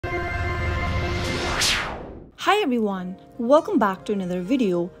Hi everyone, welcome back to another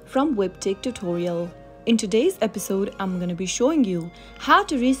video from Webtech Tutorial. In today's episode, I'm going to be showing you how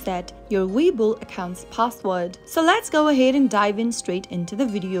to reset your Webull account's password. So let's go ahead and dive in straight into the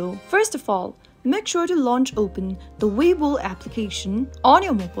video. First of all, make sure to launch open the Webull application on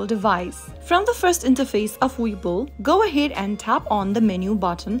your mobile device. From the first interface of Webull, go ahead and tap on the menu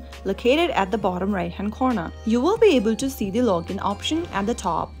button located at the bottom right hand corner. You will be able to see the login option at the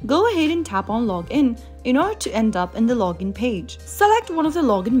top. Go ahead and tap on login in order to end up in the login page. Select one of the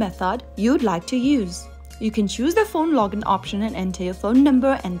login method you'd like to use. You can choose the phone login option and enter your phone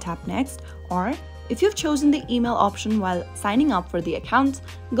number and tap next, or if you've chosen the email option while signing up for the account,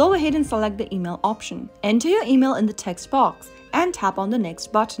 go ahead and select the email option. Enter your email in the text box and tap on the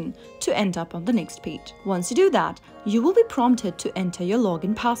next button to end up on the next page. Once you do that, you will be prompted to enter your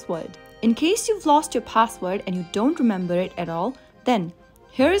login password. In case you've lost your password and you don't remember it at all, then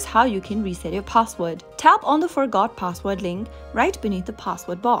here is how you can reset your password. Tap on the Forgot Password link right beneath the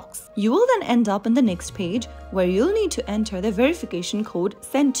password box. You will then end up in the next page where you'll need to enter the verification code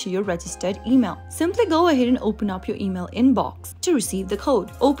sent to your registered email. Simply go ahead and open up your email inbox to receive the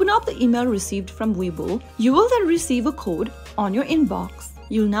code. Open up the email received from Webull. You will then receive a code on your inbox.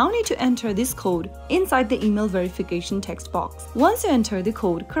 You'll now need to enter this code inside the email verification text box. Once you enter the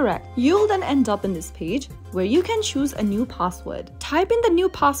code correct, you'll then end up in this page where you can choose a new password. Type in the new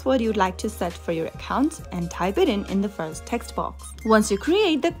password you'd like to set for your account and type it in the first text box. Once you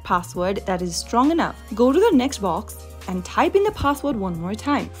create the password that is strong enough, go to the next box and type in the password one more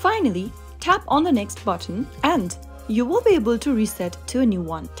time. Finally, tap on the next button and you will be able to reset to a new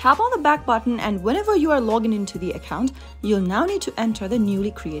one. Tap on the back button and whenever you are logging into the account, you'll now need to enter the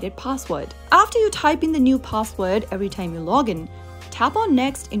newly created password. After you type in the new password every time you log in, tap on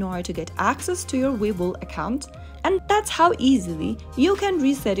next in order to get access to your Webull account. And that's how easily you can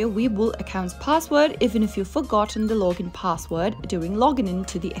reset your Webull account's password even if you've forgotten the login password during logging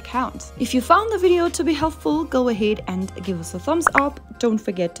into the account. If you found the video to be helpful, go ahead and give us a thumbs up. Don't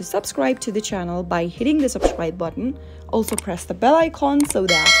forget to subscribe to the channel by hitting the subscribe button. Also press the bell icon so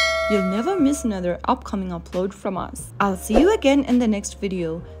that you'll never miss another upcoming upload from us. I'll see you again in the next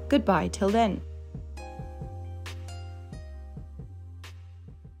video. Goodbye till then.